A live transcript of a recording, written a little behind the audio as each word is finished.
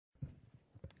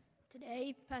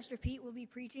Today, Pastor Pete will be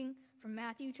preaching from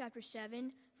Matthew chapter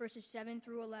 7, verses 7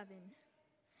 through 11.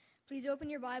 Please open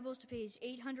your Bibles to page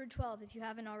 812 if you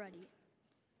haven't already.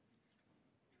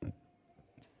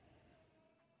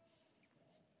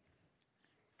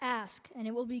 Ask, and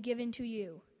it will be given to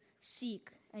you. Seek,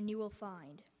 and you will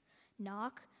find.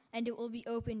 Knock, and it will be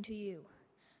opened to you.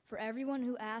 For everyone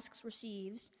who asks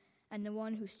receives, and the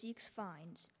one who seeks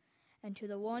finds, and to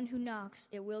the one who knocks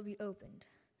it will be opened.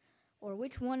 Or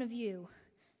which one of you,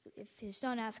 if his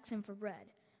son asks him for bread,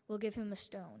 will give him a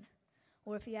stone?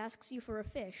 Or if he asks you for a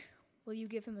fish, will you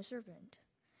give him a serpent?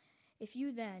 If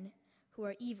you then, who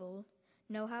are evil,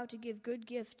 know how to give good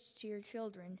gifts to your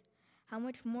children, how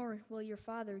much more will your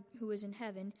Father who is in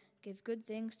heaven give good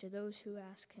things to those who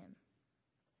ask him?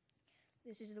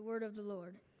 This is the word of the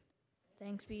Lord.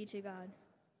 Thanks be to God.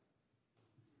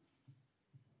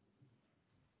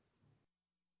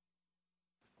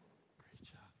 Great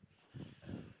job.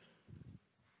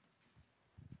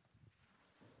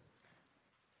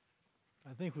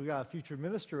 I think we got a future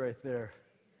minister right there.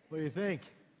 What do you think?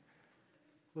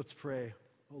 Let's pray.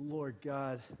 Oh, Lord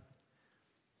God,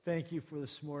 thank you for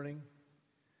this morning.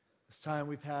 This time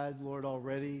we've had, Lord,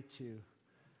 already to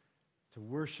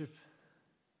worship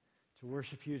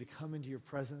you, to come into your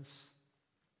presence.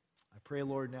 I pray,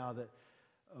 Lord, now that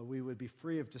we would be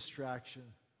free of distraction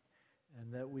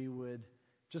and that we would,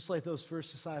 just like those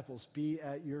first disciples, be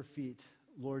at your feet,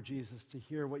 Lord Jesus, to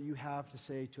hear what you have to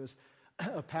say to us.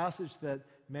 A passage that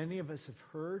many of us have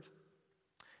heard,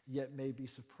 yet may be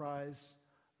surprised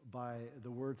by the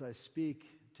words I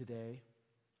speak today.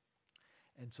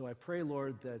 And so I pray,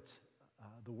 Lord, that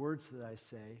the words that I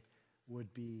say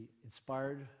would be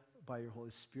inspired by your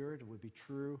Holy Spirit, it would be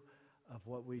true of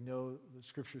what we know the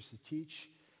Scriptures to teach,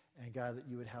 and God, that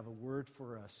you would have a word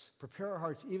for us. Prepare our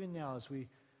hearts even now as we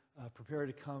prepare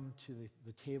to come to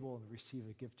the table and receive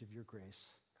a gift of your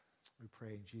grace. We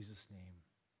pray in Jesus' name.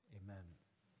 Amen.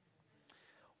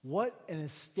 What an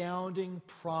astounding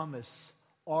promise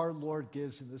our Lord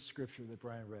gives in this scripture that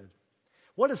Brian read.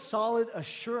 What a solid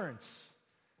assurance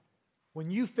when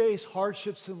you face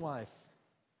hardships in life.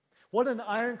 What an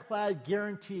ironclad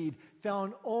guarantee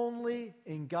found only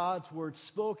in God's word,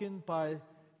 spoken by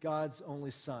God's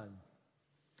only Son.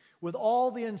 With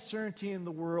all the uncertainty in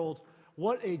the world,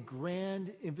 what a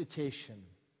grand invitation.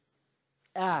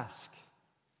 Ask,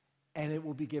 and it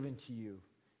will be given to you.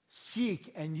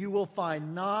 Seek, and you will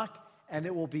find. Knock, and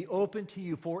it will be open to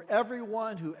you. For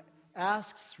everyone who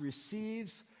asks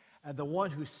receives, and the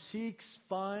one who seeks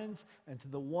finds, and to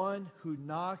the one who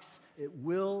knocks it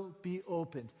will be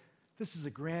opened. This is a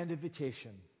grand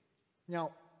invitation.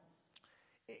 Now,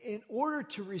 in order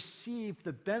to receive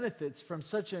the benefits from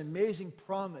such an amazing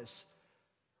promise,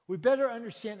 we better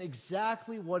understand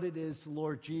exactly what it is the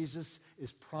Lord Jesus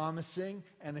is promising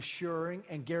and assuring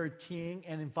and guaranteeing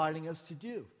and inviting us to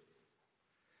do.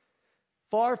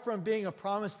 Far from being a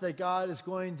promise that God is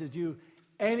going to do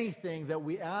anything that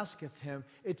we ask of him,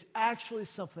 it's actually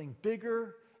something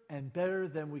bigger and better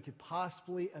than we could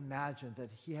possibly imagine that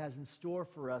he has in store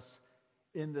for us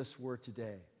in this word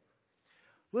today.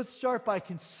 Let's start by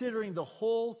considering the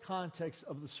whole context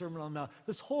of the Sermon on the Mount.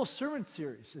 This whole sermon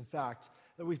series, in fact,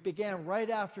 that we began right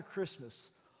after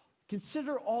Christmas.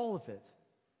 Consider all of it.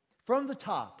 From the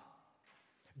top,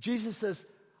 Jesus says,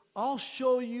 I'll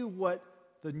show you what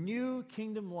the new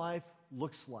kingdom life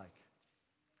looks like.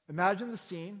 Imagine the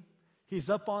scene. He's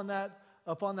up on that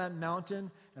mountain,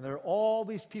 and there are all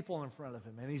these people in front of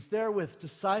him. And he's there with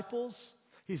disciples.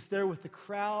 He's there with the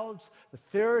crowds. The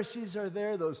Pharisees are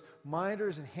there, those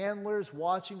minders and handlers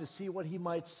watching to see what he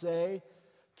might say.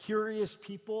 Curious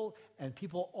people and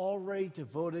people already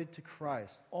devoted to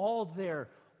Christ. All there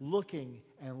looking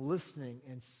and listening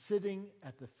and sitting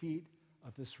at the feet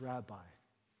of this rabbi.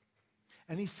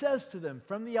 And he says to them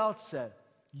from the outset,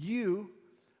 you,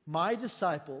 my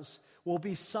disciples, will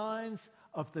be signs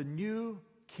of the new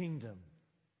kingdom.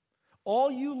 All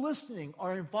you listening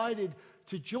are invited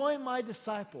to join my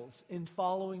disciples in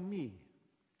following me.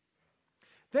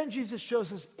 Then Jesus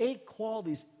shows us 8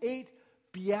 qualities, 8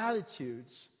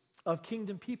 beatitudes of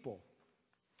kingdom people.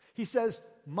 He says,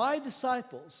 my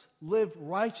disciples live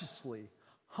righteously,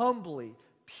 humbly,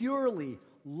 purely,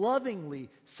 lovingly,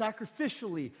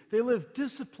 sacrificially. They live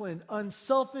disciplined,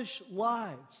 unselfish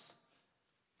lives.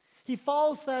 He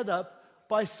follows that up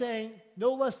by saying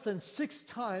no less than 6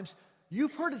 times,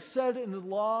 you've heard it said in the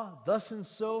law, thus and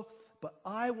so, but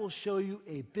I will show you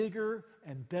a bigger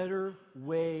and better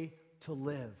way to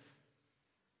live.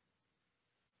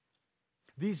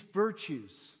 These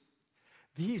virtues,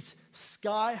 These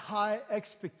sky-high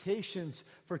expectations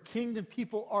for kingdom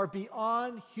people are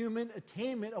beyond human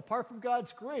attainment apart from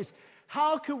God's grace.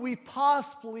 How could we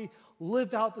possibly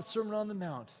live out the Sermon on the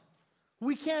Mount?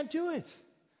 We can't do it.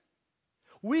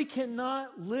 We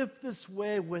cannot live this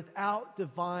way without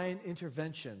divine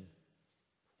intervention.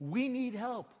 We need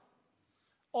help.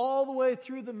 All the way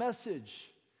through the message,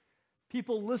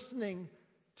 people listening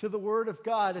to the Word of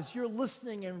God, as you're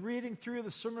listening and reading through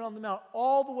the Sermon on the Mount,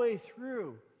 all the way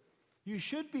through, you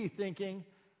should be thinking,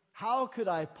 how could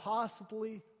I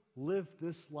possibly live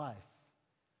this life?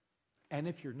 And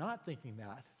if you're not thinking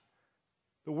that,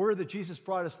 the word that Jesus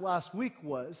brought us last week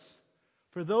was,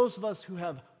 for those of us who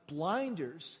have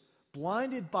blinders,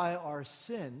 blinded by our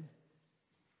sin,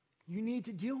 you need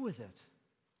to deal with it.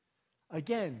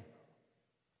 Again,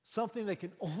 something that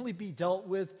can only be dealt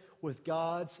with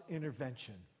God's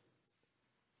intervention.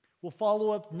 We'll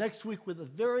follow up next week with the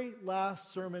very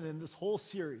last sermon in this whole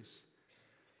series.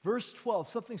 Verse 12,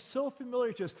 something so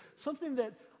familiar to us, something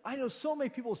that I know so many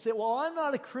people say, well, I'm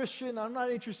not a Christian, I'm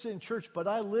not interested in church, but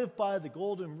I live by the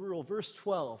golden rule. Verse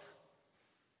 12,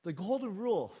 the golden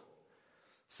rule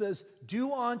says,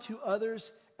 do unto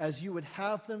others as you would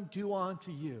have them do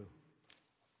unto you.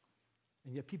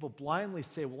 And yet people blindly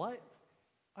say, well,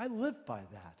 I live by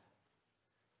that.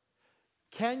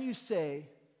 Can you say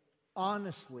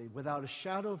honestly, without a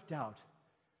shadow of doubt,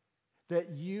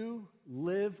 that you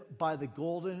live by the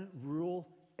golden rule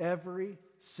every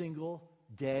single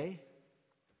day?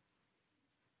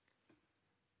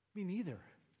 Me neither.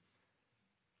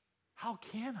 How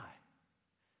can I?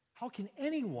 How can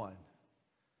anyone?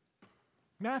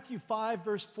 Matthew 5,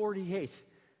 verse 48.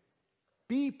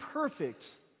 Be perfect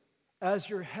as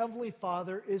your heavenly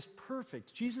Father is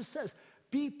perfect. Jesus says,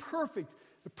 be perfect.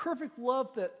 The perfect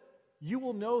love that you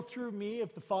will know through me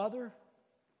of the Father,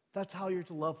 that's how you're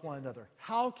to love one another.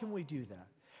 How can we do that?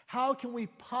 How can we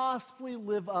possibly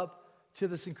live up to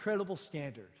this incredible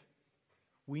standard?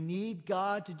 We need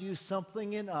God to do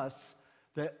something in us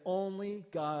that only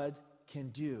God can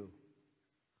do.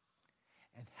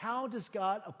 And how does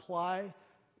God apply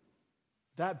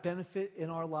that benefit in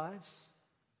our lives?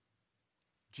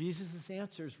 Jesus'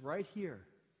 answer is right here.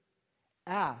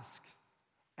 Ask,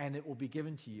 and it will be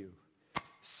given to you.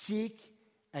 Seek,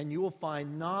 and you will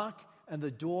find. Knock, and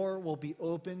the door will be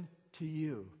open to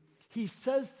you. He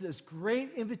says this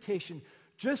great invitation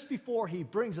just before he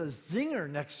brings a zinger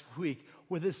next week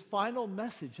with his final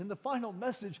message. And the final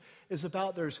message is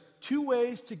about there's two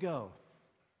ways to go.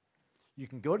 You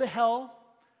can go to hell,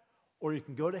 or you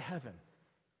can go to heaven.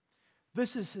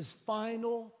 This is his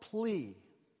final plea.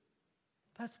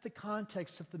 That's the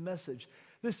context of the message.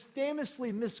 This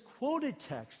famously misquoted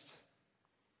text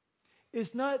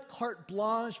is not carte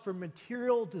blanche for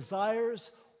material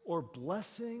desires or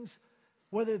blessings,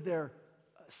 whether they're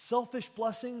selfish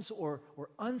blessings or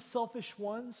unselfish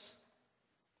ones.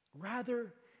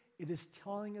 Rather, it is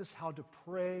telling us how to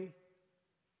pray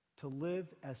to live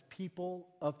as people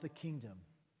of the kingdom.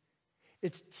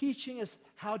 It's teaching us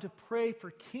how to pray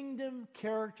for kingdom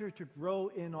character to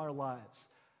grow in our lives.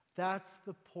 That's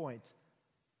the point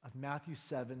of Matthew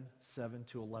 7, 7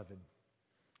 to 11.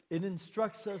 It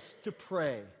instructs us to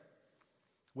pray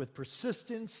with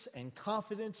persistence and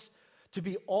confidence to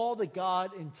be all that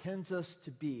God intends us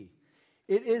to be.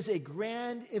 It is a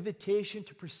grand invitation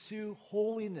to pursue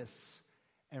holiness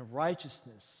and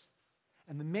righteousness.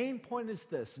 And the main point is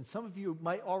this, and some of you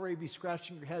might already be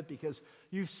scratching your head because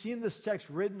you've seen this text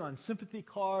written on sympathy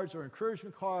cards or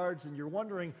encouragement cards, and you're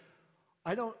wondering,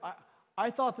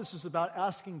 I thought this was about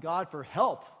asking God for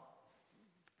help,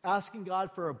 asking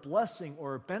God for a blessing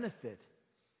or a benefit.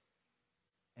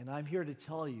 And I'm here to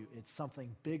tell you it's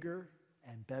something bigger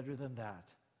and better than that.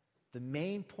 The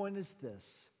main point is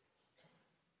this.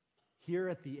 Here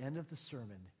at the end of the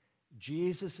sermon,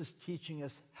 Jesus is teaching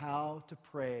us how to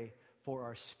pray for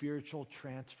our spiritual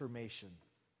transformation.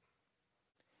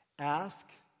 Ask,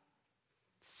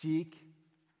 seek,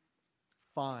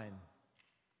 find.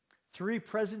 3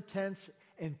 present tense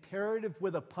imperative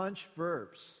with a punch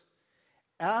verbs.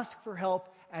 Ask for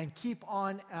help and keep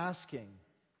on asking.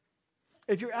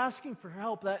 If you're asking for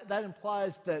help, that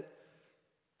implies that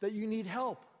you need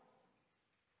help.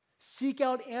 Seek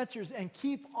out answers and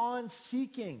keep on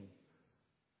seeking.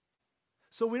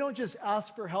 So we don't just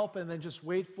ask for help and then just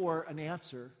wait for an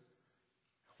answer.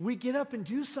 We get up and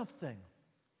do something.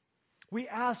 We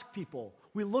ask people.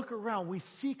 We look around. We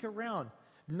seek around.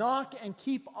 Knock and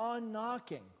keep on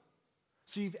knocking.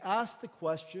 So you've asked the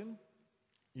question.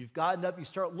 You've gotten up. You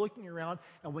start looking around.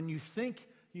 And when you think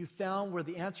you found where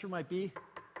the answer might be,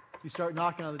 you start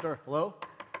knocking on the door. Hello?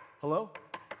 Hello?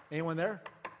 Anyone there?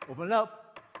 Open it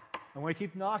up. I'm going to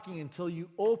keep knocking until you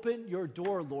open your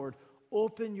door, Lord.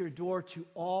 Open your door to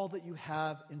all that you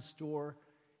have in store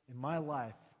in my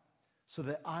life so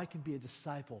that I can be a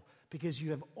disciple, because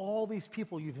you have all these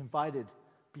people you've invited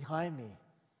behind me,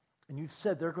 and you've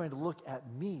said they're going to look at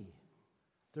me.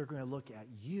 They're going to look at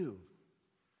you,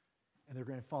 and they're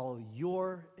going to follow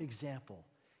your example.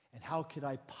 And how could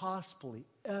I possibly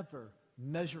ever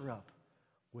measure up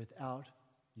without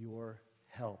your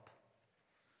help?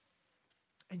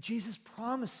 And Jesus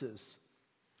promises,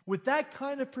 with that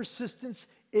kind of persistence,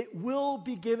 it will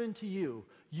be given to you.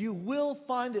 You will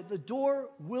find it. The door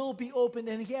will be opened.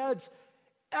 And he adds,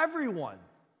 everyone,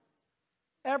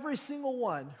 every single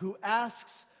one who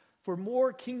asks for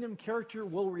more kingdom character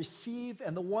will receive,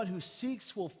 and the one who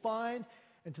seeks will find,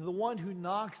 and to the one who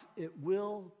knocks, it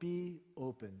will be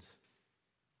opened.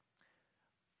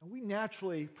 And we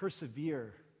naturally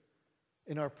persevere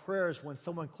in our prayers when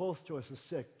someone close to us is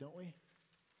sick, don't we?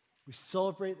 We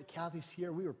celebrate that Kathy's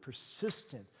here. We were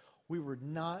persistent. We were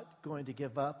not going to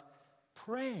give up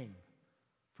praying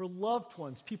for loved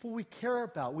ones, people we care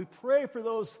about. We pray for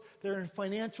those that are in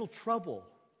financial trouble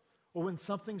or when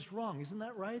something's wrong. Isn't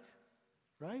that right?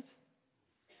 Right?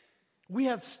 We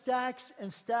have stacks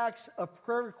and stacks of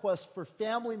prayer requests for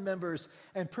family members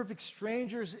and perfect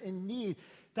strangers in need.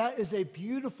 That is a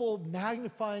beautiful,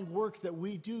 magnifying work that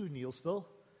we do, Neilsville.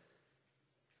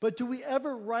 But do we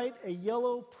ever write a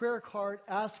yellow prayer card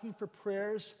asking for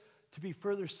prayers to be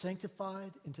further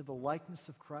sanctified into the likeness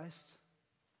of Christ?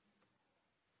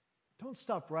 Don't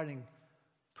stop writing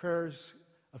prayers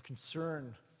of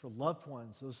concern for loved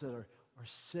ones, those that are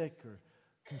sick, or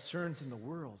concerns in the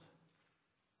world.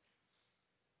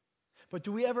 But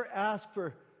do we ever ask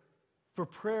for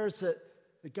prayers that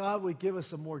God would give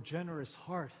us a more generous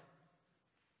heart?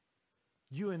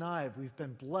 You and I, we've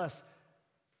been blessed.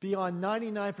 Beyond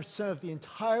 99% of the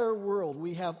entire world,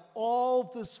 we have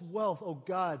all this wealth. Oh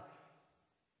God,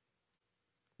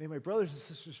 may my brothers and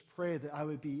sisters pray that I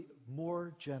would be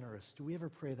more generous. Do we ever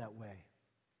pray that way?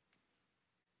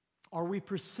 Are we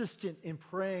persistent in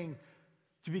praying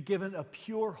to be given a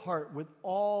pure heart with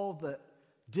all the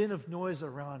din of noise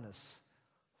around us?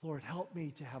 Lord, help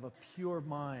me to have a pure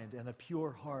mind and a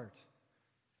pure heart.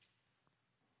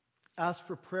 Ask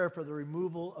for prayer for the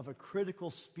removal of a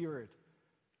critical spirit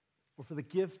or for the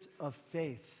gift of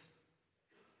faith.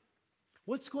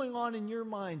 What's going on in your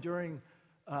mind during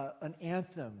an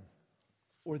anthem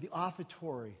or the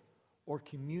offertory or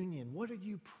communion? What are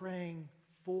you praying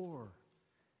for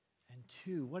and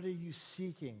to? What are you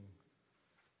seeking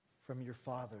from your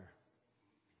Father?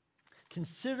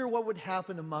 Consider what would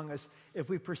happen among us if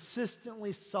we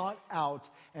persistently sought out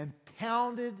and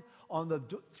pounded on the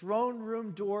throne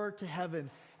room door to heaven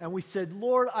and we said,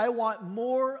 Lord, I want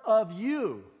more of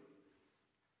you.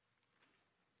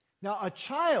 Now, a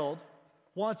child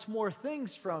wants more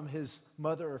things from his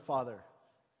mother or father.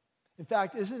 In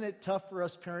fact, isn't it tough for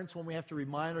us parents when we have to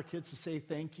remind our kids to say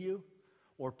thank you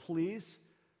or please?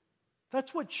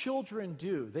 That's what children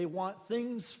do. They want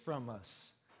things from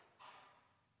us.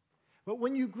 But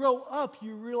when you grow up,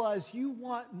 you realize you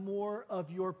want more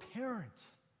of your parent.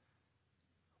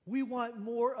 We want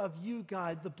more of you,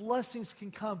 God. The blessings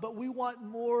can come, but we want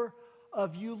more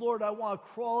of you, Lord. I want to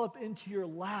crawl up into your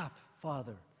lap,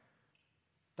 Father.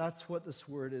 That's what this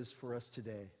word is for us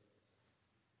today.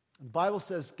 The Bible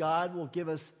says God will give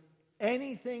us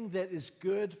anything that is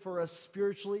good for us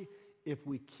spiritually if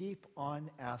we keep on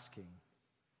asking.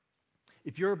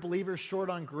 If you're a believer short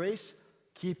on grace,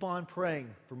 keep on praying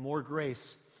for more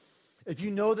grace. If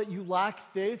you know that you lack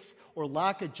faith or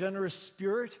lack a generous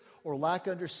spirit or lack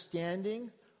understanding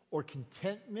or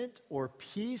contentment or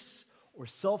peace or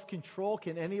self-control,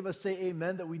 can any of us say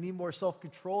amen that we need more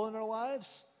self-control in our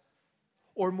lives?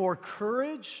 Or more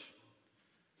courage?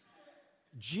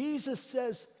 Jesus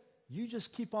says, you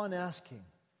just keep on asking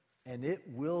and it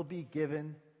will be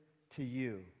given to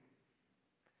you.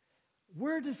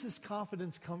 Where does this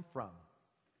confidence come from?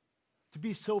 To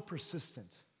be so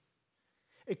persistent.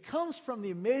 It comes from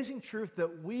the amazing truth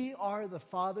that we are the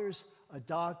Father's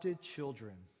adopted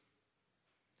children.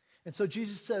 And so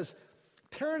Jesus says,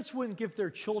 parents wouldn't give their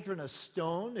children a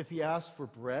stone if he asked for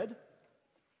bread,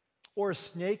 or a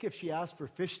snake if she asked for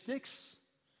fish sticks.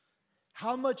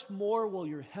 How much more will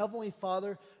your heavenly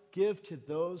Father give to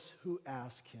those who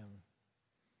ask him?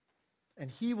 And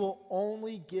he will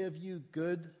only give you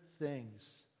good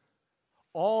things.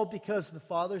 All because the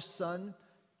Father's Son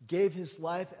gave his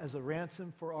life as a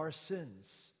ransom for our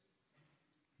sins.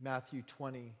 Matthew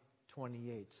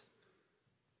 20:28.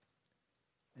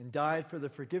 And died for the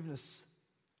forgiveness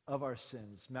of our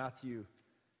sins. Matthew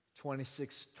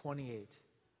 26:28.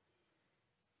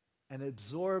 and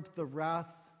absorbed the wrath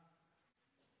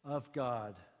of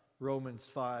God. Romans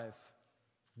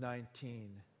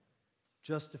 5:19,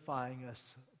 justifying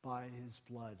us by his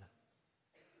blood.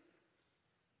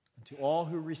 And to all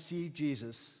who received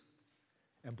Jesus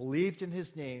and believed in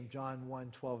his name, John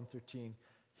 1:12 and 13,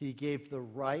 he gave the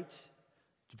right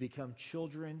to become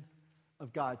children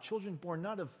of God. Children born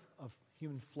not of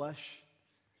human flesh,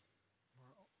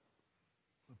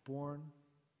 but born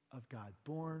of God,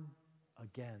 born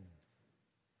again.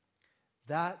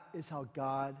 That is how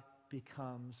God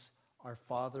becomes our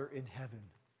Father in heaven,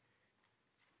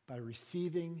 by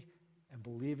receiving and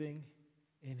believing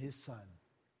in his Son.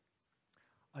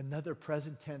 Another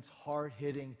present tense,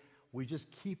 hard-hitting, we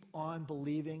just keep on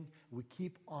believing, we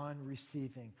keep on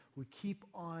receiving, we keep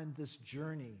on this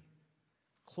journey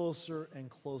closer and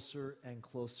closer and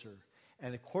closer.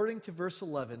 And according to verse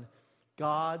 11,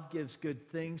 God gives good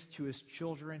things to his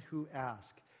children who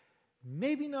ask.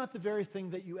 Maybe not the very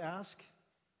thing that you ask,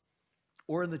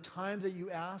 or in the time that you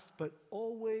asked, but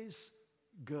always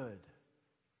good.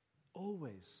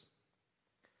 Always.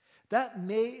 That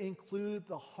may include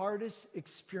the hardest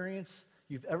experience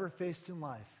you've ever faced in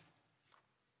life.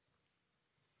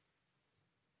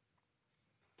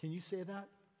 Can you say that?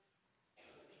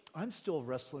 I'm still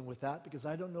wrestling with that because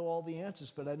I don't know all the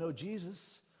answers, but I know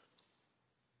Jesus.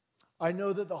 I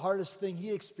know that the hardest thing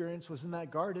he experienced was in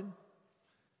that garden,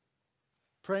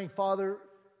 praying, Father,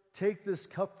 take this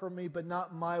cup from me, but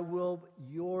not my will,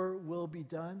 your will be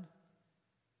done.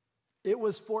 It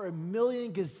was for a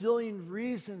million gazillion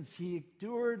reasons he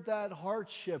endured that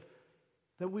hardship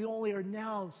that we only are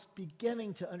now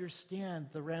beginning to understand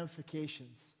the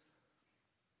ramifications.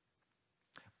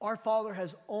 Our Father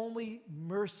has only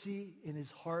mercy in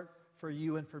his heart for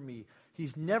you and for me.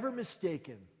 He's never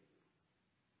mistaken.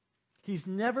 He's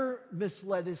never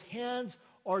misled. His hands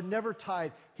are never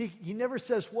tied. He never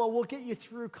says, well, we'll get you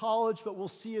through college, but we'll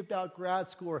see about grad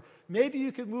school. Or maybe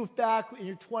you could move back in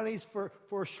your 20s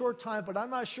for a short time, but I'm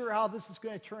not sure how this is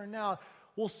going to turn out.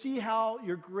 We'll see how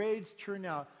your grades turn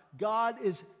out. God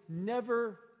is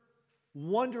never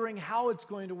wondering how it's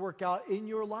going to work out in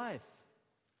your life.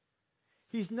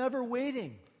 He's never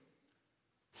waiting.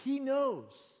 He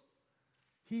knows.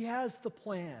 He has the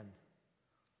plan.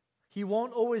 He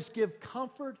won't always give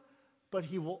comfort, but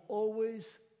he will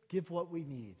always give what we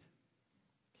need.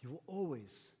 He will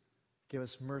always give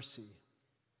us mercy.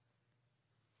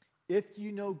 If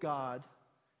you know God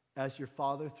as your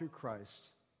Father through Christ,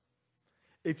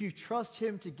 if you trust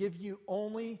him to give you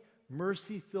only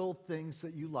mercy-filled things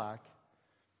that you lack,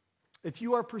 if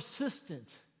you are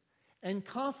persistent and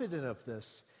confident of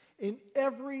this, in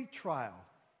every trial,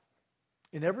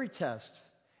 in every test,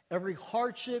 every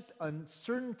hardship,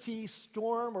 uncertainty,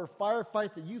 storm, or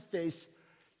firefight that you face,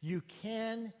 you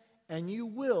can and you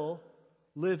will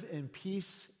live in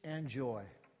peace and joy.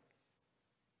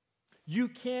 You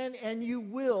can and you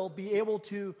will be able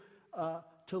to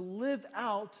live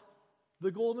out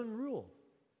the golden rule.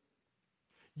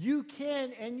 You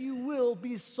can and you will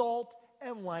be salt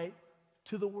and light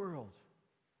to the world.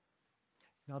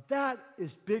 Now that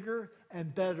is bigger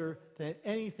and better than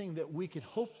anything that we could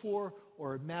hope for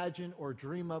or imagine or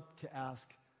dream up to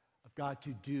ask of God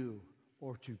to do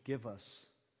or to give us.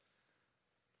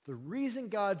 The reason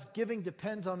God's giving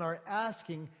depends on our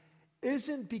asking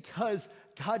isn't because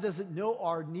God doesn't know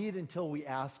our need until we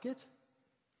ask it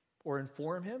or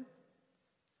inform him.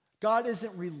 God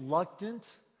isn't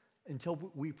reluctant until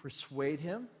we persuade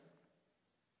him.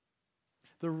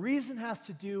 The reason has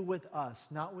to do with us,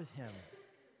 not with him.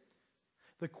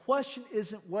 The question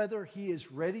isn't whether he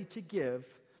is ready to give,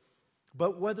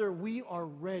 but whether we are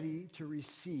ready to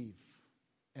receive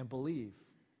and believe.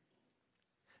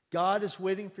 God is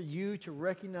waiting for you to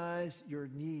recognize your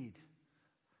need.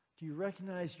 Do you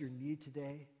recognize your need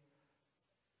today?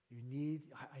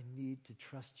 I need to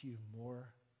trust you more.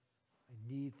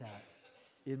 I need that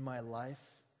in my life.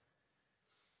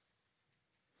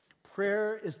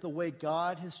 Prayer is the way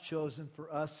God has chosen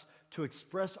for us to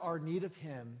express our need of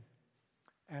him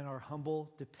and our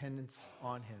humble dependence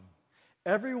on him.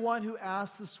 Everyone who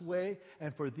asks this way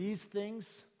and for these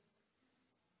things,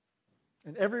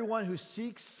 and everyone who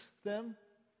seeks them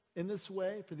in this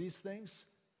way for these things,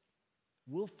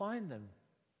 will find them.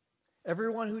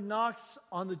 Everyone who knocks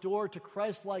on the door to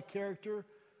Christ-like character,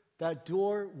 that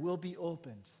door will be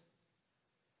opened.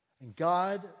 And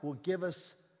God will give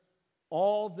us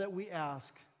all that we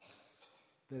ask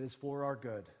that is for our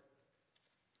good.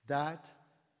 That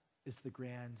is the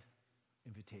grand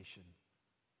invitation.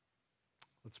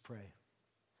 Let's pray.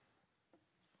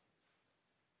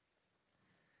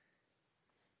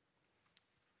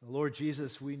 Lord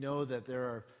Jesus, we know that there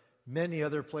are many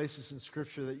other places in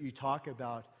Scripture that you talk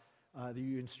about, that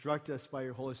you instruct us by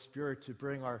your Holy Spirit to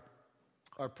bring our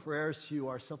prayers to you,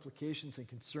 our supplications and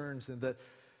concerns, and that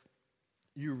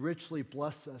you richly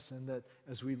bless us, and that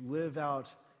as we live out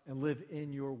and live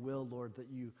in your will, Lord, that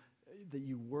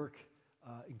you work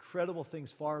incredible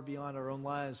things far beyond our own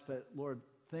lives. But Lord,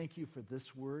 thank you for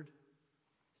this word.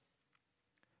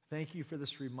 Thank you for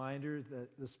this reminder, that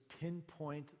this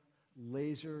pinpoint,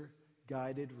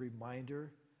 laser-guided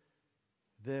reminder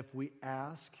that if we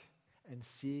ask and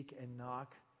seek and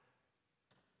knock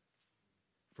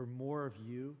for more of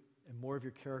you and more of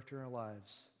your character in our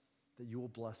lives, that you will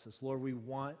bless us. Lord, we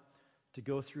want to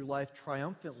go through life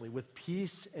triumphantly with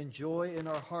peace and joy in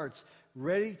our hearts,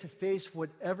 ready to face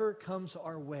whatever comes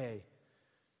our way.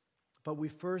 But we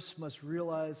first must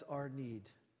realize our need.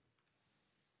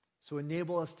 So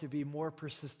enable us to be more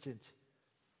persistent,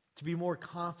 to be more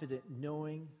confident,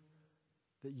 knowing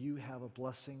that you have a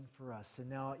blessing for us. And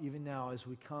now, even now, as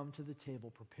we come to the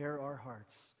table, prepare our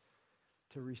hearts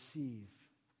to receive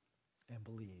and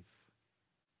believe.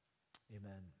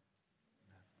 Amen.